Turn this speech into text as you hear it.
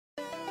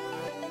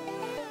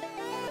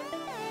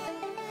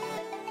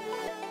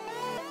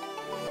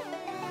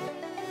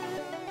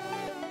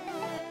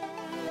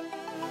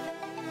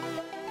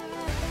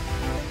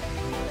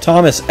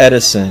Thomas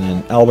Edison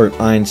and Albert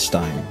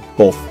Einstein,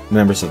 both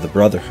members of the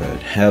Brotherhood,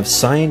 have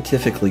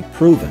scientifically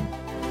proven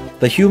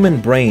the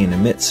human brain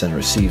emits and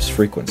receives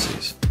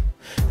frequencies,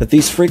 that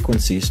these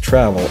frequencies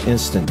travel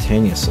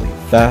instantaneously,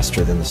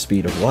 faster than the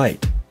speed of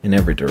light, in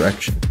every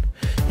direction,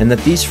 and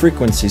that these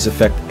frequencies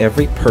affect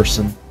every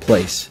person,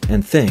 place,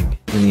 and thing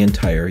in the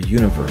entire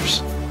universe.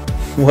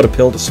 What a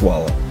pill to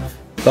swallow.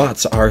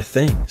 Thoughts are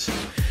things.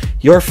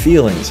 Your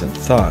feelings and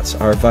thoughts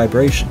are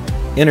vibration,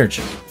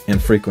 energy,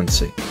 and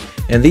frequency,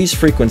 and these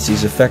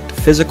frequencies affect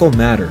physical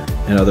matter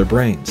and other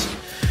brains.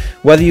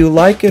 Whether you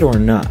like it or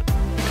not,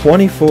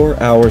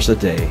 24 hours a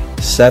day,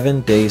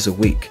 7 days a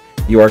week,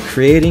 you are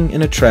creating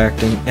and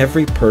attracting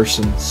every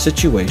person,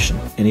 situation,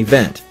 and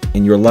event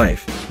in your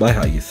life by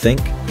how you think,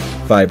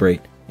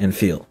 vibrate, and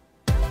feel.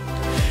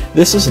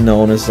 This is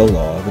known as the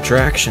law of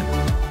attraction.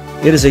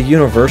 It is a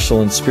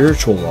universal and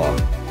spiritual law.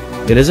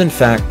 It is in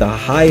fact the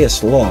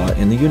highest law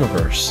in the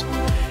universe,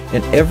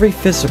 and every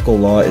physical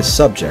law is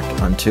subject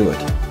unto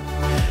it.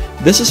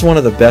 This is one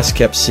of the best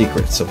kept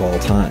secrets of all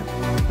time,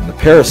 and the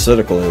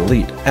parasitical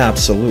elite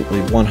absolutely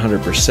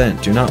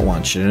 100% do not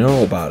want you to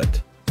know about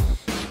it.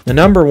 The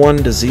number one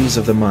disease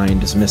of the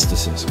mind is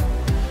mysticism.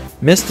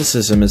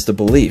 Mysticism is the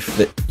belief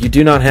that you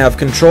do not have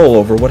control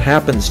over what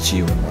happens to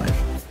you in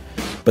life,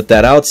 but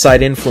that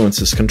outside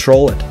influences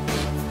control it.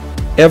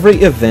 Every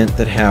event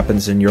that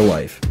happens in your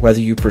life, whether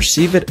you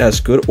perceive it as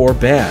good or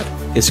bad,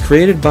 is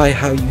created by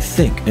how you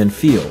think and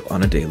feel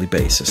on a daily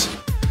basis.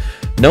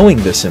 Knowing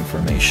this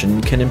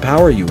information can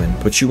empower you and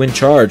put you in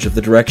charge of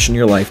the direction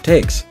your life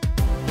takes.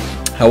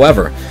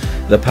 However,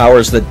 the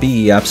powers that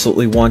be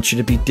absolutely want you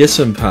to be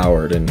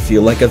disempowered and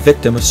feel like a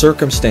victim of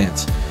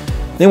circumstance.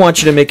 They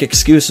want you to make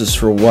excuses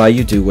for why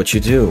you do what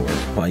you do, or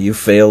why you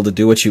fail to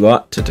do what you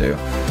ought to do.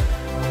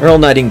 Earl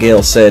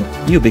Nightingale said,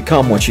 "You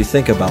become what you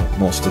think about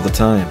most of the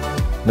time."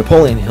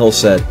 Napoleon Hill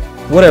said,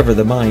 "Whatever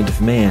the mind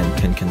of man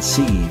can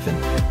conceive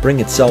and bring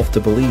itself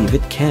to believe,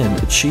 it can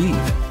achieve."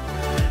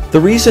 The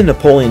reason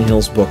Napoleon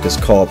Hill's book is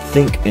called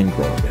Think and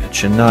Grow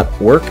Rich and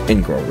not Work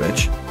and Grow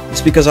Rich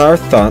is because our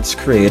thoughts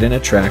create and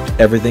attract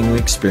everything we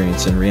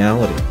experience in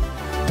reality.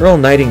 Earl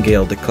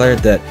Nightingale declared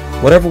that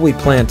whatever we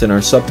plant in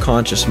our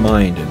subconscious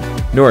mind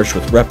and nourish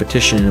with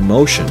repetition and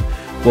emotion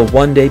will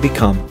one day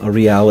become a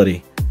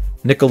reality.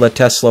 Nikola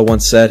Tesla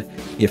once said,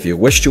 "If you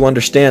wish to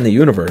understand the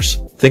universe,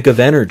 think of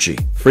energy,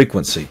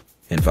 frequency,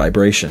 and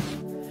vibration."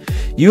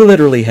 You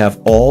literally have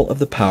all of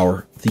the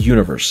power of the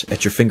universe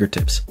at your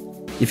fingertips.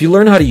 If you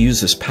learn how to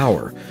use this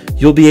power,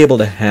 you'll be able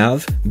to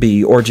have,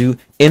 be, or do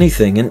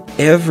anything and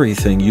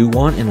everything you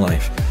want in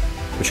life.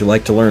 Would you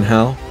like to learn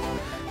how?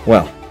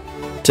 Well,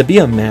 to be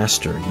a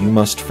master, you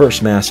must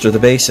first master the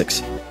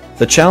basics.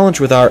 The challenge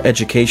with our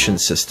education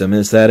system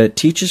is that it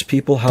teaches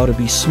people how to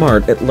be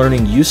smart at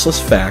learning useless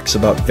facts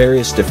about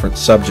various different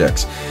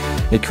subjects.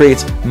 It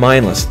creates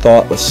mindless,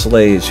 thoughtless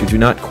slaves who do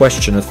not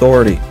question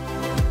authority.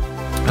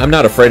 I'm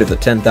not afraid of the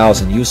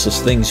 10,000 useless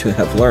things you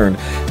have learned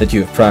that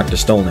you have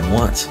practiced only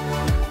once.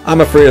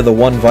 I'm afraid of the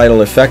one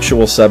vital,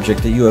 effectual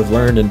subject that you have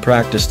learned and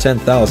practiced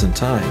 10,000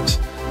 times.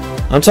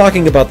 I'm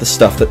talking about the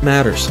stuff that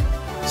matters.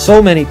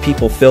 So many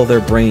people fill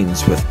their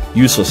brains with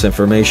useless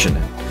information,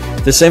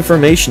 and this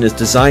information is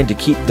designed to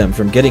keep them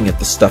from getting at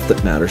the stuff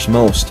that matters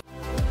most.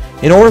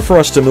 In order for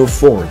us to move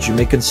forward, you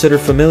may consider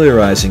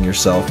familiarizing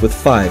yourself with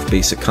 5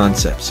 basic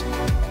concepts.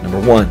 Number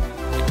 1,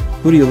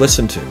 who do you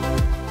listen to?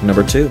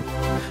 Number 2,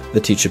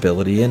 the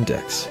teachability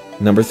index.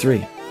 Number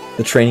 3,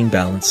 the training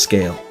balance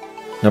scale.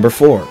 Number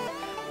 4,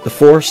 the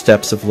 4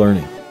 steps of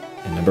learning.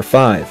 And number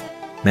 5,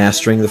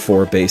 mastering the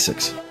 4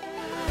 basics.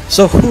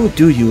 So who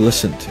do you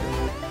listen to?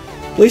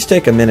 Please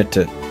take a minute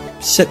to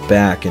sit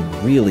back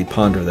and really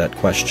ponder that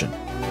question.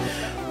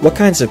 What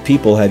kinds of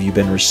people have you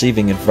been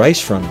receiving advice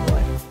from in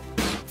life?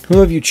 Who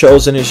have you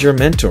chosen as your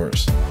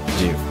mentors?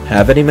 Do you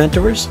have any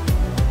mentors?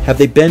 Have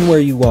they been where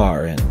you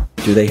are, and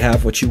do they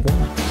have what you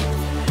want?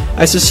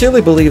 I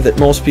sincerely believe that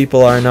most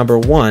people are, number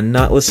 1,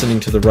 not listening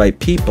to the right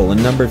people,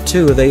 and number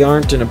 2, they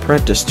aren't an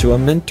apprentice to a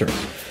mentor.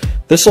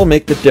 This will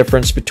make the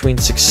difference between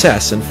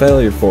success and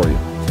failure for you.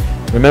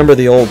 Remember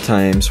the old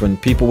times when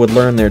people would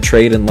learn their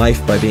trade in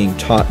life by being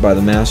taught by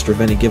the master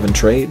of any given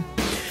trade?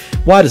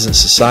 Why doesn't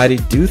society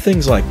do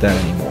things like that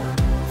anymore?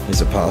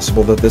 Is it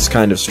possible that this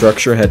kind of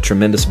structure had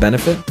tremendous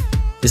benefit?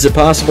 Is it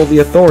possible the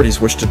authorities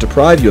wish to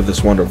deprive you of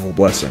this wonderful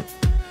blessing?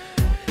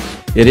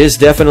 It is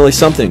definitely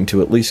something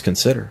to at least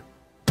consider.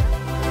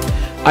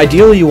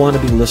 Ideally, you want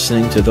to be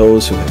listening to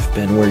those who have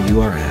been where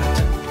you are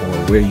at,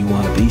 or where you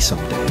want to be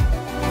someday.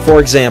 For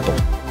example,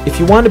 if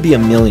you want to be a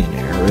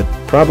millionaire, it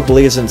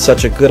probably isn't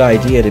such a good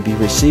idea to be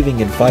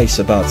receiving advice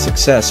about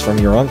success from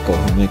your uncle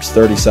who makes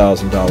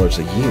 $30,000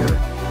 a year.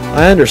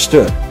 I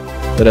understood,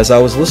 but as I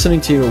was listening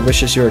to your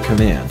wishes your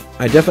command,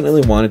 I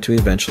definitely wanted to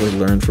eventually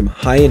learn from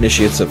high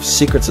initiates of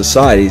secret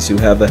societies who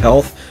have the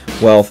health,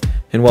 wealth,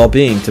 and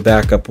well-being to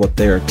back up what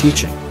they are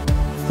teaching.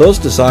 Those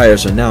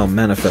desires are now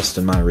manifest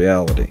in my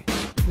reality.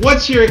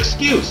 What's your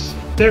excuse?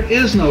 There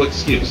is no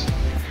excuse.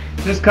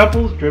 This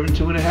couple has driven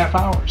 2.5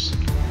 hours.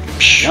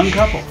 Young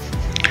couple.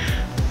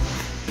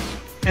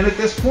 And at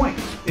this point,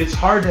 it's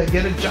hard to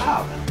get a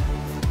job.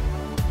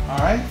 All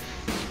right?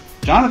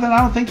 Jonathan, I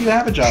don't think you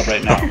have a job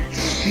right now.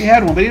 He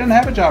had one, but he doesn't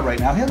have a job right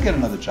now. He'll get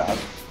another job.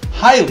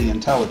 Highly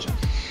intelligent.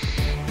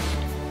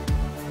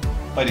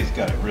 But he's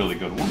got a really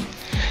good one.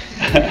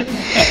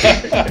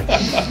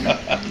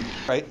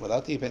 Right,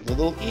 without the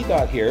little E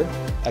dot here,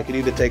 I could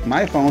either take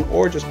my phone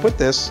or just put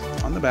this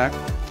on the back,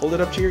 hold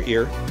it up to your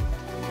ear,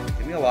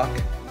 give me a lock.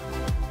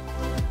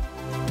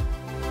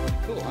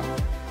 Cool, huh?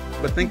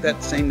 But think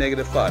that same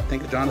negative thought.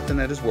 Think of Jonathan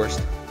at his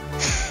worst.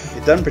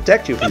 It doesn't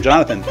protect you from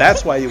Jonathan.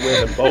 That's why you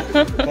wear them both.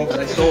 Folks,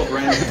 I stole a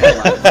brand new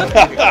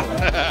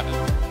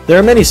headline. There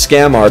are many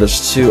scam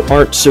artists who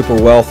aren't super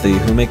wealthy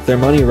who make their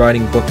money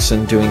writing books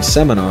and doing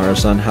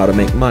seminars on how to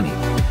make money.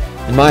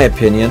 In my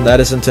opinion, that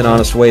isn't an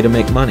honest way to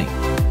make money.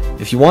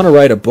 If you want to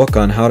write a book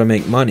on how to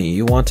make money,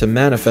 you want to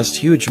manifest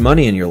huge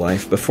money in your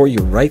life before you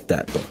write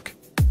that book.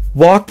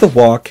 Walk the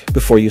walk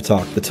before you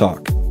talk the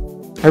talk.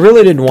 I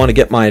really didn't want to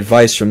get my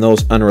advice from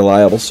those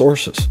unreliable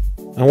sources.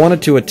 I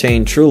wanted to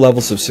attain true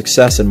levels of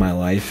success in my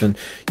life, and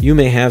you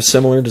may have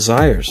similar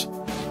desires.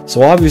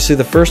 So obviously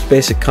the first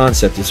basic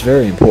concept is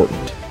very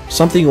important,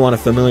 something you want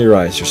to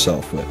familiarize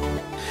yourself with.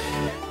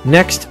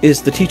 Next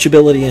is the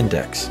teachability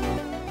index.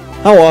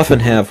 How often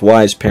have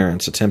wise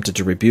parents attempted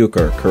to rebuke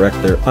or correct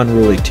their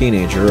unruly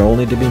teenager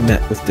only to be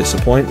met with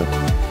disappointment?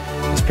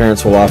 As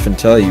parents will often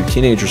tell you,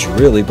 teenagers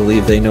really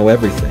believe they know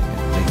everything,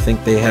 and they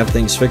think they have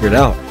things figured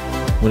out,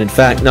 when in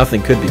fact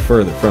nothing could be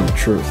further from the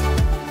truth.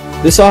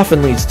 This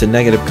often leads to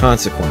negative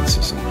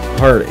consequences and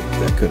heartache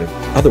that could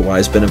have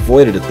otherwise been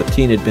avoided if the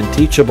teen had been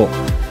teachable.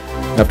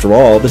 After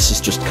all, this is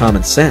just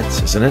common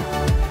sense, isn't it?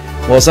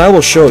 Well, as I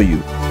will show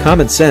you,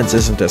 common sense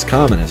isn't as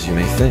common as you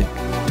may think.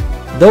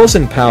 Those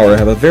in power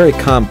have a very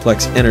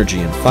complex energy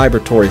and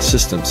vibratory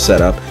system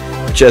set up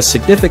which has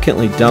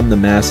significantly dumbed the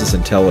masses'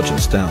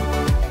 intelligence down.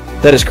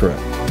 That is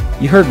correct.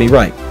 You heard me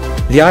right.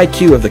 The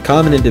IQ of the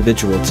common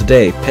individual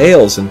today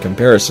pales in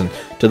comparison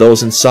to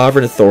those in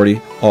sovereign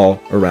authority all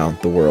around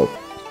the world.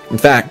 In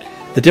fact,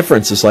 the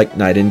difference is like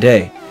night and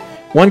day.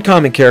 One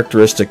common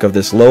characteristic of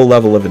this low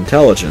level of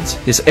intelligence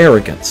is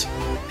arrogance.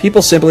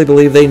 People simply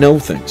believe they know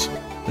things.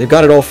 They've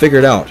got it all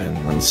figured out,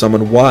 and when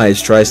someone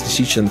wise tries to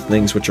teach them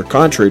things which are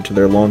contrary to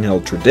their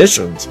long-held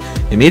traditions,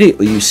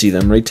 immediately you see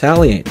them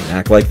retaliate and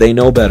act like they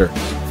know better.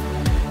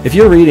 If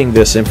you're reading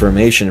this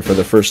information for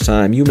the first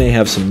time, you may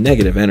have some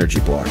negative energy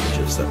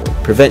blockages that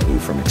will prevent you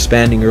from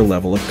expanding your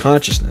level of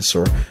consciousness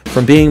or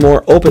from being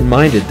more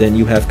open-minded than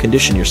you have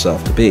conditioned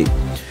yourself to be.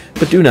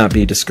 But do not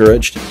be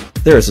discouraged.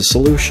 There is a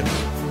solution.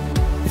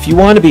 If you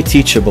want to be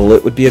teachable,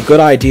 it would be a good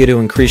idea to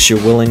increase your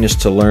willingness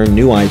to learn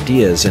new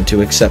ideas and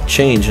to accept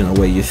change in the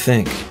way you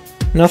think.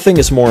 Nothing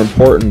is more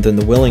important than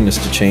the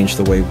willingness to change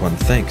the way one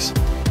thinks.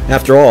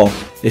 After all,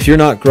 if you're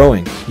not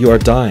growing, you are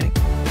dying.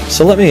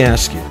 So let me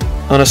ask you,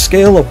 on a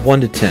scale of 1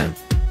 to 10,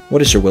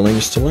 what is your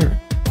willingness to learn?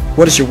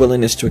 What is your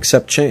willingness to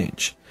accept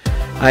change?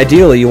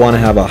 Ideally, you want to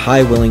have a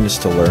high willingness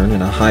to learn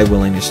and a high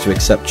willingness to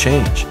accept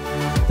change.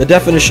 The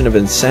definition of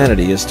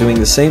insanity is doing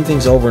the same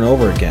things over and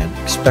over again,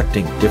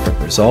 expecting different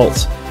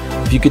results.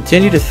 If you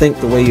continue to think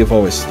the way you've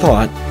always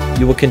thought,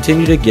 you will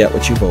continue to get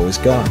what you've always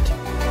got.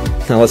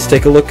 Now let's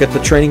take a look at the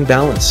training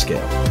balance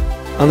scale.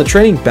 On the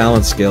training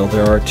balance scale,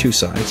 there are two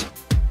sides.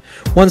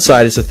 One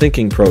side is the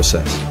thinking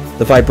process,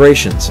 the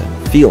vibrations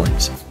and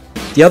feelings.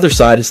 The other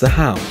side is the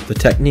how, the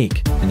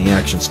technique, and the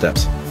action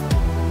steps.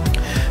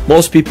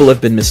 Most people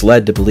have been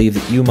misled to believe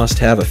that you must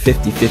have a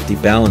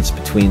 50-50 balance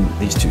between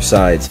these two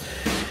sides.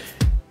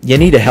 You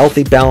need a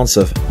healthy balance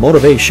of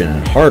motivation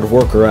and hard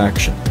work or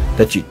action,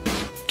 that you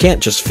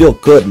can't just feel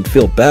good and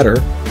feel better.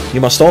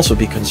 You must also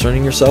be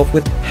concerning yourself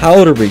with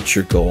how to reach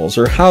your goals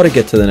or how to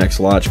get to the next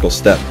logical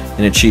step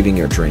in achieving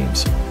your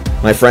dreams.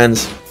 My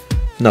friends,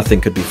 nothing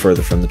could be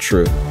further from the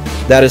truth.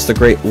 That is the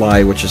great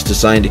lie which is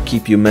designed to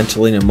keep you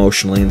mentally and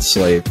emotionally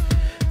enslaved.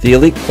 The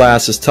elite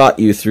class has taught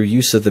you through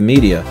use of the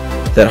media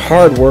that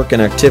hard work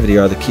and activity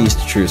are the keys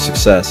to true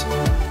success.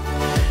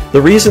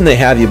 The reason they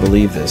have you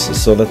believe this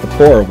is so that the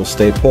poor will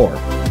stay poor.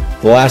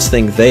 The last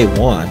thing they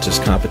want is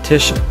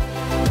competition.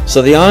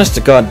 So the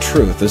honest-to-God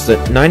truth is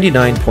that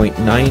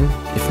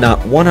 99.9, if not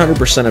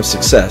 100% of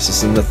success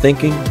is in the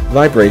thinking,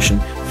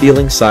 vibration,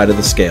 feeling side of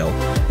the scale,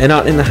 and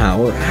not in the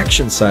how or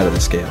action side of the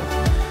scale.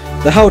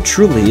 The how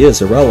truly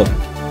is irrelevant.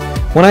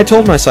 When I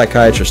told my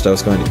psychiatrist I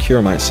was going to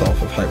cure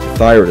myself of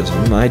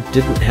hyperthyroidism, I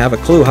didn't have a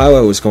clue how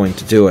I was going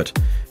to do it.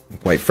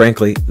 Quite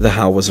frankly, the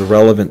how was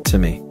irrelevant to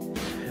me.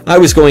 I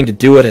was going to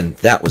do it, and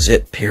that was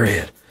it,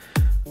 period.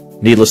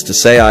 Needless to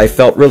say, I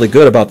felt really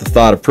good about the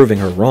thought of proving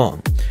her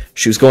wrong.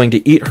 She was going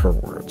to eat her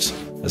words.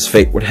 As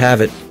fate would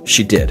have it,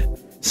 she did.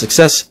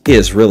 Success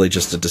is really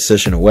just a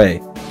decision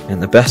away,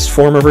 and the best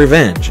form of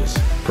revenge is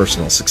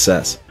personal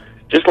success.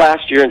 Just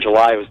last year in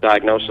July, I was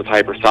diagnosed with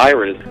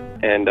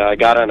hyperthyroidism, and I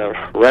got on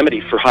a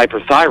remedy for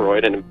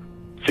hyperthyroid, and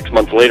 6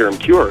 months later I'm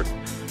cured.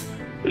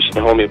 This is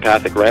a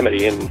homeopathic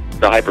remedy, and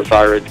the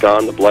hyperthyroid's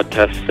gone. The blood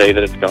tests say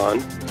that it's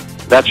gone.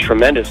 That's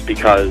tremendous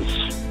because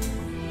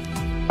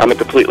I'm a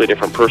completely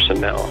different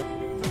person now.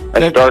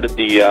 I started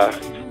the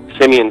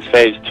Simeon's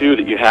Phase 2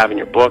 that you have in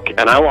your book,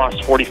 and I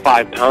lost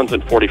 45 pounds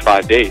in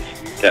 45 days.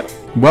 Yeah.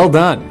 Well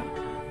done.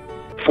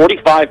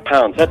 45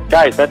 pounds.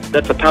 Guys,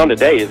 that's a pound a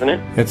day, isn't it?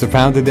 It's a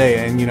pound a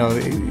day, and you know,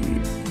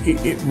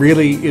 it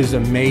really is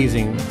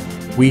amazing.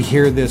 We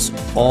hear this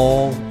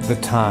all the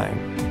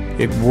time.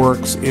 It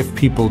works if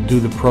people do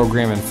the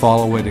program and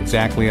follow it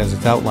exactly as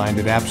it's outlined.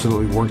 It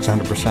absolutely works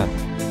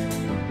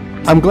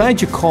 100%. I'm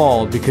glad you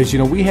called because, you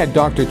know, we had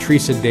Dr.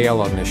 Teresa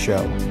Dale on this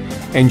show,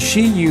 and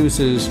she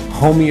uses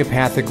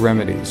homeopathic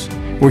remedies,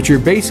 which are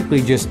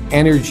basically just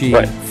energy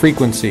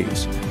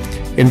frequencies,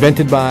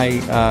 invented by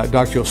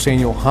Dr.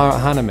 Yosenio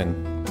Hahnemann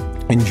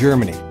in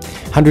Germany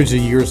hundreds of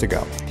years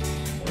ago.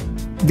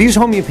 These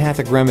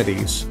homeopathic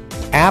remedies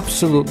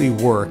absolutely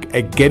work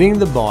at getting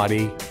the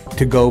body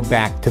to go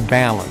back to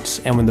balance.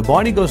 And when the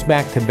body goes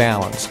back to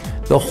balance,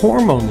 the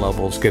hormone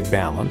levels get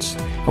balanced.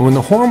 And when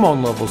the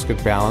hormone levels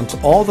get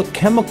balanced, all the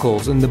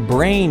chemicals in the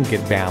brain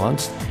get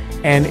balanced.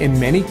 And in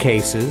many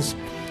cases,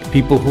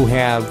 people who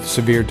have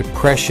severe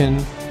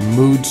depression,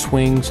 mood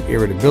swings,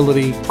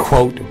 irritability,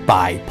 quote,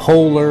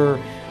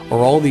 bipolar, or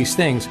all these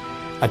things,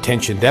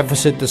 attention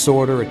deficit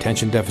disorder,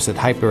 attention deficit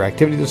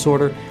hyperactivity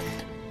disorder,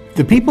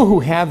 the people who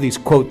have these,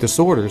 quote,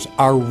 disorders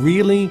are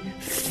really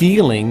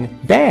feeling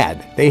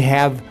bad. They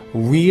have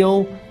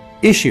real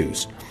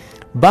issues.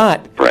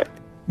 But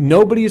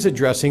nobody is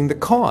addressing the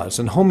cause.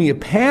 And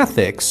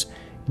homeopathics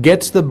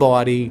gets the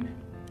body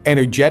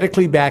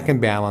energetically back in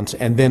balance,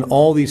 and then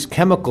all these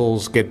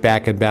chemicals get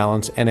back in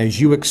balance. And as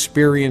you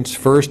experience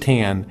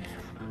firsthand,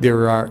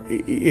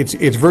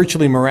 it's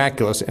virtually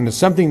miraculous, and it's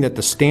something that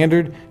the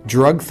standard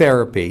drug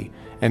therapy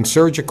and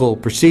surgical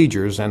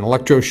procedures and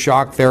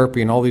electroshock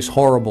therapy and all these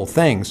horrible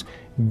things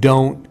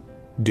don't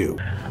do.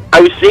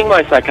 I was seeing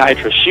my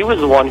psychiatrist. She was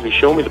the one who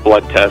showed me the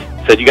blood test,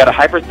 said you got a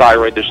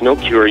hyperthyroid, there's no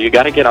cure, you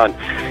got to get on,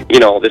 you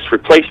know, this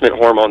replacement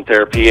hormone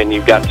therapy, and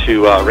you've got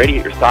to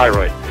radiate your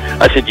thyroid.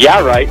 I said,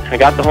 yeah, right. I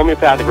got the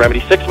homeopathic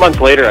remedy. 6 months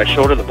later, I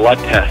showed her the blood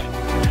test.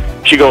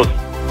 She goes,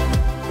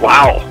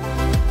 wow.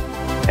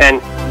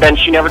 And then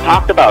she never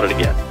talked about it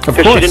again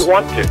because she didn't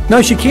want to.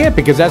 No, she can't,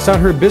 because that's not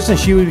her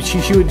business. She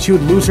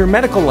would lose her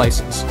medical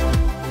license.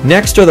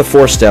 Next are the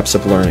 4 steps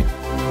of learning.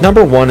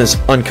 Number 1 is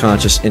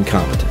unconscious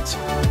incompetence.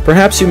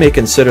 Perhaps you may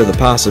consider the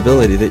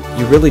possibility that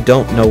you really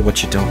don't know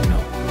what you don't know.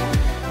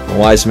 A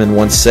wise man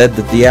once said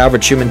that the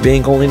average human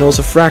being only knows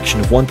a fraction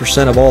of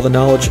 1% of all the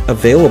knowledge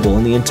available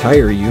in the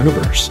entire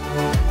universe.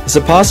 Is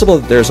it possible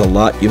that there's a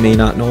lot you may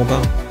not know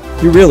about?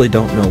 You really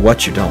don't know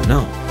what you don't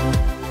know.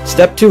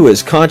 Step 2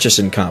 is conscious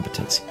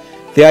incompetence.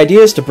 The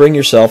idea is to bring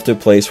yourself to a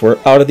place where,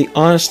 out of the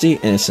honesty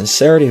and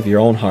sincerity of your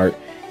own heart,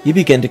 you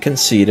begin to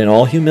concede in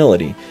all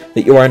humility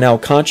that you are now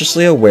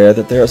consciously aware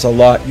that there is a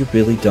lot you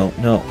really don't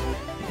know,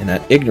 and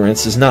that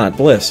ignorance is not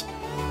bliss.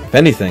 If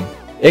anything,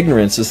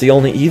 ignorance is the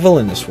only evil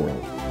in this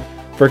world.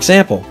 For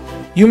example,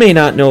 you may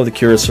not know the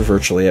cures for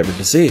virtually every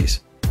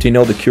disease. Do you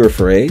know the cure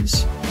for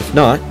AIDS? If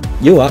not,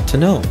 you ought to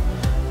know.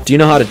 Do you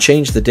know how to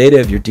change the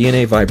data of your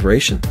DNA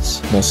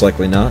vibrations? Most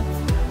likely not.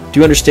 Do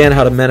you understand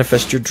how to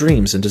manifest your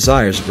dreams and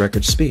desires at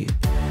record speed?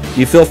 Do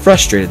you feel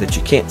frustrated that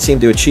you can't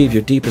seem to achieve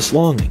your deepest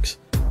longings?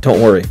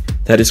 Don't worry,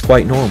 that is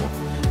quite normal.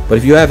 But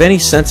if you have any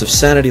sense of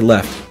sanity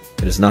left,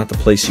 it is not the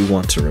place you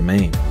want to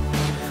remain.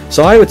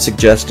 So I would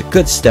suggest a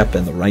good step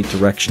in the right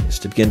direction is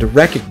to begin to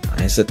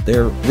recognize that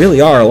there really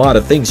are a lot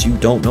of things you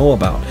don't know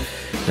about,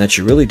 and that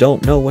you really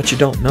don't know what you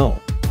don't know.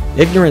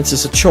 Ignorance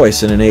is a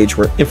choice in an age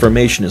where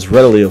information is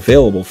readily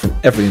available from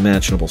every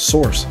imaginable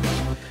source.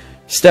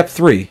 Step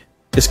 3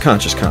 is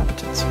conscious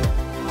competence.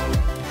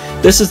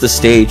 This is the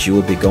stage you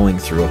will be going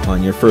through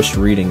upon your first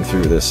reading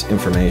through this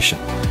information.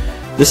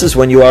 This is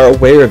when you are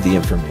aware of the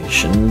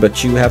information,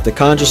 but you have to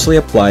consciously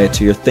apply it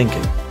to your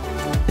thinking.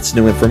 It's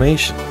new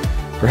information,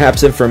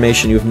 perhaps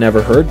information you've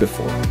never heard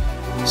before.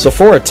 So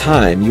for a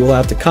time, you will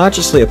have to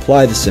consciously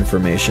apply this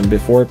information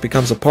before it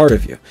becomes a part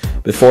of you,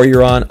 before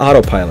you're on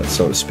autopilot,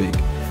 so to speak,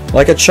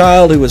 like a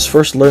child who is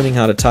first learning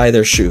how to tie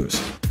their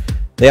shoes.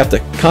 They have to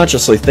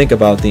consciously think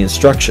about the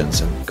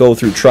instructions and go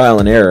through trial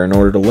and error in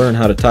order to learn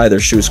how to tie their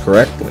shoes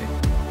correctly.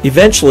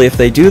 Eventually, if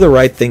they do the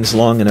right things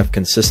long enough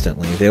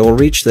consistently, they will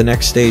reach the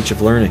next stage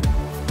of learning,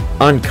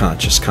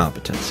 unconscious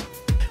competence,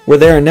 where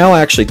they are now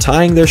actually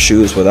tying their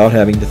shoes without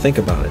having to think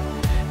about it,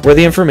 where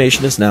the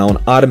information is now an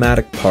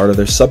automatic part of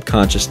their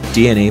subconscious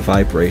DNA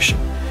vibration.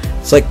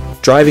 It's like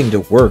driving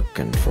to work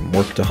and from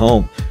work to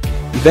home.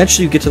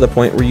 Eventually you get to the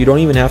point where you don't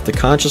even have to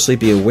consciously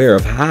be aware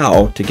of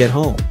how to get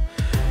home.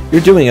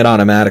 You're doing it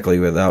automatically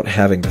without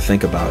having to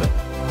think about it.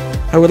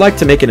 I would like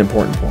to make an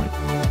important point.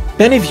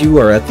 Many of you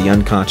are at the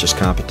unconscious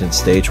competence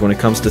stage when it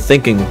comes to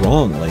thinking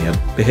wrongly and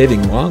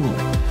behaving wrongly.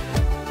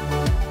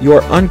 You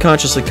are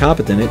unconsciously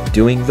competent at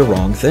doing the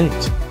wrong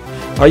things.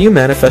 Are you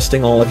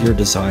manifesting all of your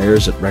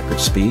desires at record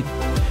speed?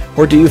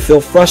 Or do you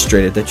feel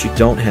frustrated that you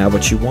don't have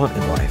what you want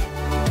in life?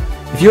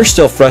 If you're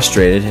still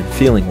frustrated and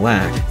feeling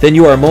lack, then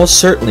you are most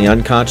certainly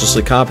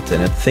unconsciously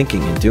competent at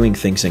thinking and doing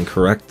things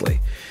incorrectly.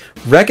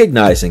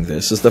 Recognizing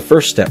this is the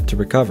first step to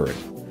recovery.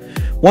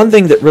 One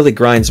thing that really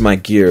grinds my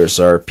gears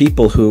are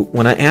people who,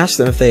 when I ask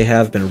them if they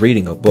have been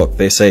reading a book,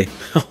 they say,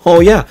 "Oh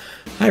yeah,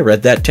 I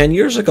read that 10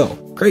 years ago.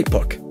 Great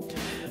book."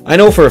 I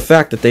know for a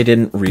fact that they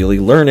didn't really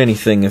learn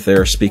anything if they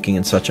are speaking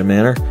in such a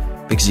manner,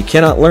 because you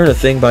cannot learn a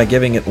thing by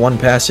giving it one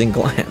passing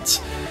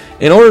glance.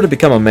 In order to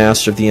become a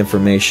master of the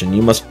information,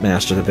 you must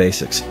master the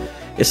basics.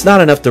 It's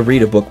not enough to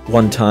read a book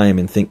one time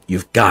and think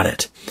you've got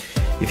it.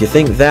 If you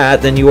think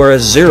that, then you are a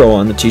 0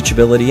 on the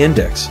teachability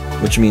index,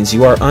 which means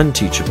you are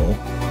unteachable,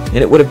 and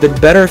it would have been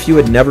better if you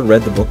had never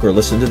read the book or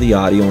listened to the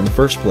audio in the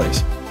first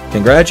place.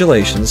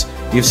 Congratulations,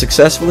 you've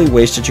successfully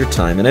wasted your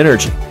time and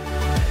energy.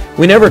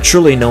 We never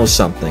truly know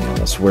something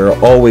unless we're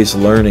always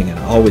learning and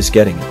always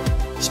getting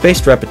it.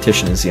 Spaced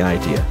repetition is the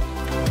idea.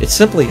 It's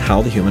simply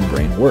how the human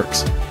brain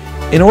works.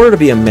 In order to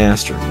be a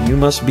master, you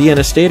must be in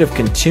a state of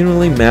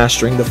continually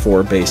mastering the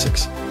 4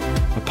 basics.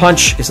 A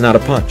punch is not a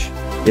punch.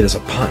 It is a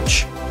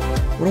punch.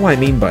 What do I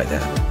mean by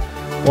that?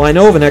 Well, I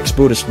know of an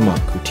ex-Buddhist monk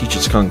who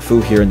teaches Kung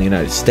Fu here in the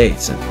United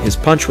States, and his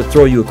punch would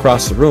throw you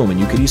across the room and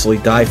you could easily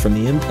die from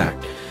the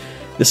impact.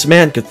 This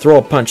man could throw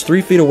a punch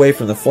 3 feet away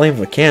from the flame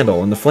of a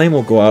candle, and the flame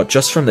will go out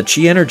just from the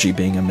chi energy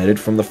being emitted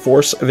from the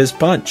force of his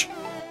punch.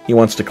 He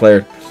once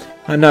declared,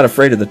 "I'm not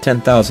afraid of the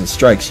 10,000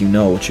 strikes you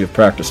know which you have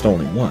practiced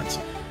only once.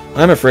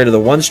 I'm afraid of the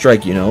 1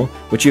 strike you know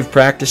which you've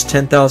practiced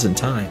 10,000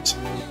 times."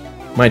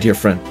 My dear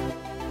friend,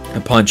 a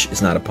punch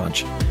is not a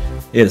punch.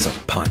 It is a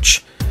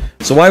punch.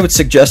 So I would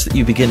suggest that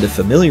you begin to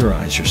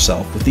familiarize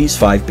yourself with these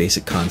 5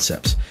 basic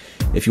concepts.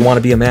 If you want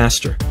to be a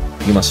master,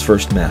 you must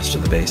first master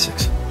the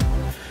basics.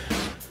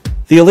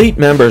 The elite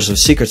members of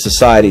secret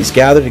societies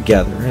gather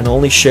together and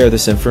only share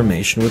this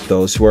information with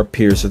those who are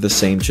peers of the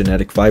same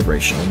genetic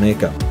vibrational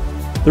makeup.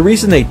 The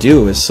reason they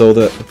do is so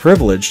that the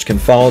privileged can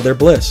follow their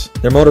bliss,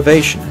 their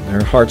motivation, and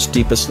their heart's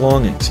deepest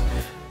longings,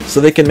 so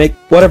they can make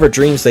whatever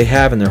dreams they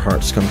have in their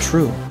hearts come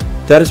true.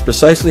 That is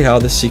precisely how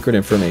this secret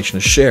information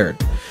is shared.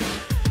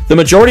 The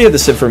majority of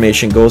this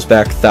information goes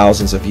back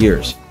thousands of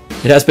years.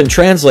 It has been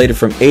translated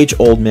from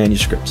age-old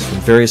manuscripts from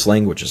various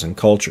languages and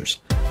cultures.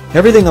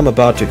 Everything I'm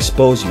about to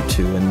expose you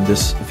to in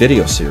this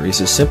video series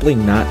is simply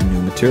not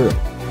new material.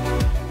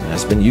 It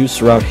has been used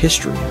throughout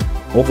history.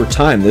 Over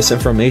time, this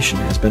information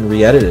has been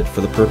re-edited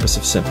for the purpose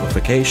of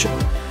simplification.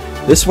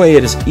 This way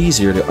it is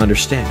easier to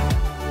understand.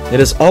 It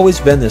has always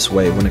been this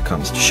way when it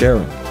comes to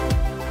sharing.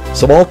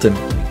 So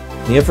ultimately,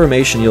 the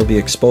information you'll be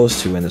exposed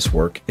to in this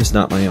work is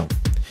not my own.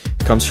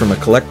 It comes from a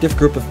collective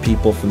group of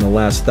people from the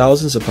last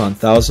thousands upon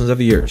thousands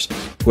of years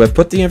who have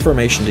put the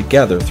information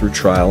together through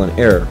trial and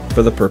error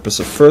for the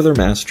purpose of further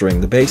mastering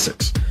the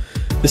basics.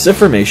 This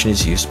information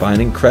is used by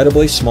an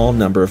incredibly small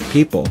number of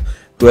people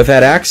who have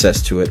had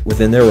access to it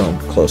within their own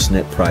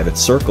close-knit private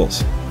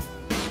circles.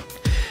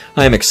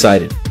 I am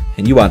excited,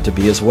 and you ought to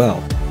be as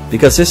well,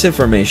 because this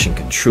information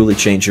can truly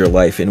change your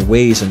life in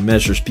ways and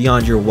measures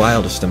beyond your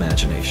wildest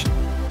imagination.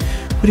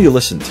 Who do you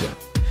listen to?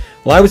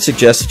 Well, I would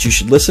suggest that you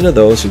should listen to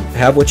those who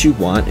have what you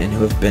want and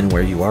who have been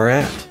where you are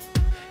at.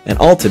 And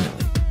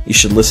ultimately, you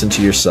should listen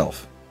to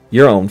yourself,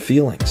 your own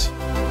feelings.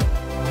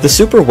 The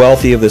super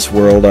wealthy of this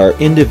world are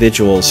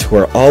individuals who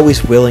are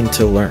always willing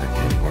to learn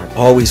and who are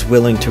always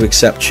willing to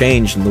accept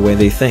change in the way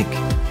they think.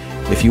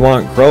 If you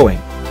aren't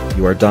growing,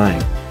 you are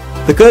dying.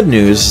 The good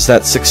news is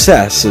that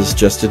success is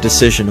just a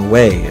decision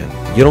away,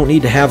 and you don't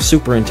need to have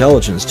super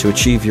intelligence to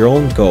achieve your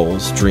own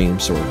goals,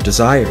 dreams, or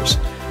desires.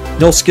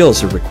 No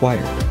skills are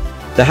required.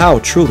 The how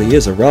truly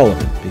is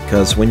irrelevant,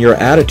 because when your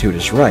attitude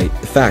is right,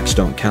 the facts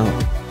don't count.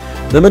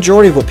 The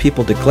majority of what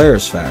people declare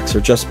as facts are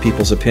just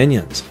people's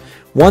opinions.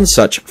 One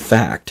such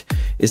fact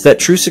is that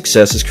true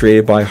success is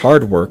created by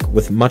hard work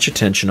with much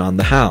attention on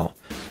the how.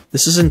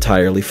 This is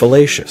entirely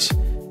fallacious.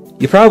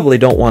 You probably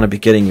don't want to be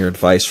getting your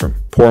advice from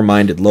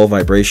poor-minded,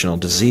 low-vibrational,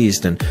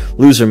 diseased, and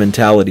loser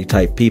mentality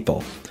type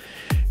people.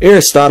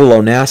 Aristotle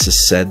Onassis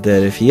said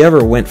that if he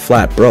ever went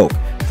flat broke,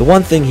 the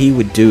one thing he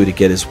would do to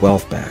get his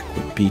wealth back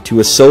would be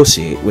to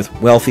associate with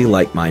wealthy,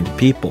 like-minded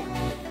people.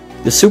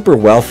 The super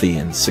wealthy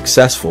and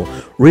successful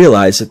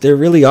realize that there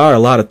really are a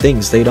lot of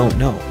things they don't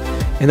know,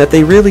 and that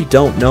they really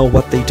don't know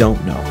what they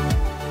don't know.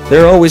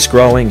 They're always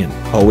growing and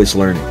always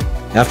learning.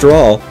 After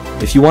all,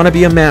 if you want to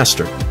be a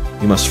master,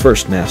 you must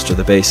first master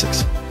the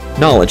basics.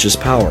 Knowledge is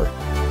power,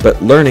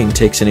 but learning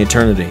takes an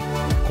eternity.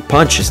 A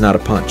punch is not a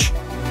punch.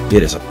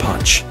 It is a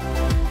punch.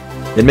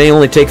 It may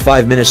only take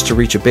 5 minutes to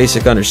reach a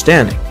basic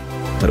understanding,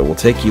 but it will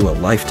take you a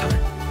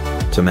lifetime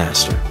to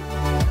master.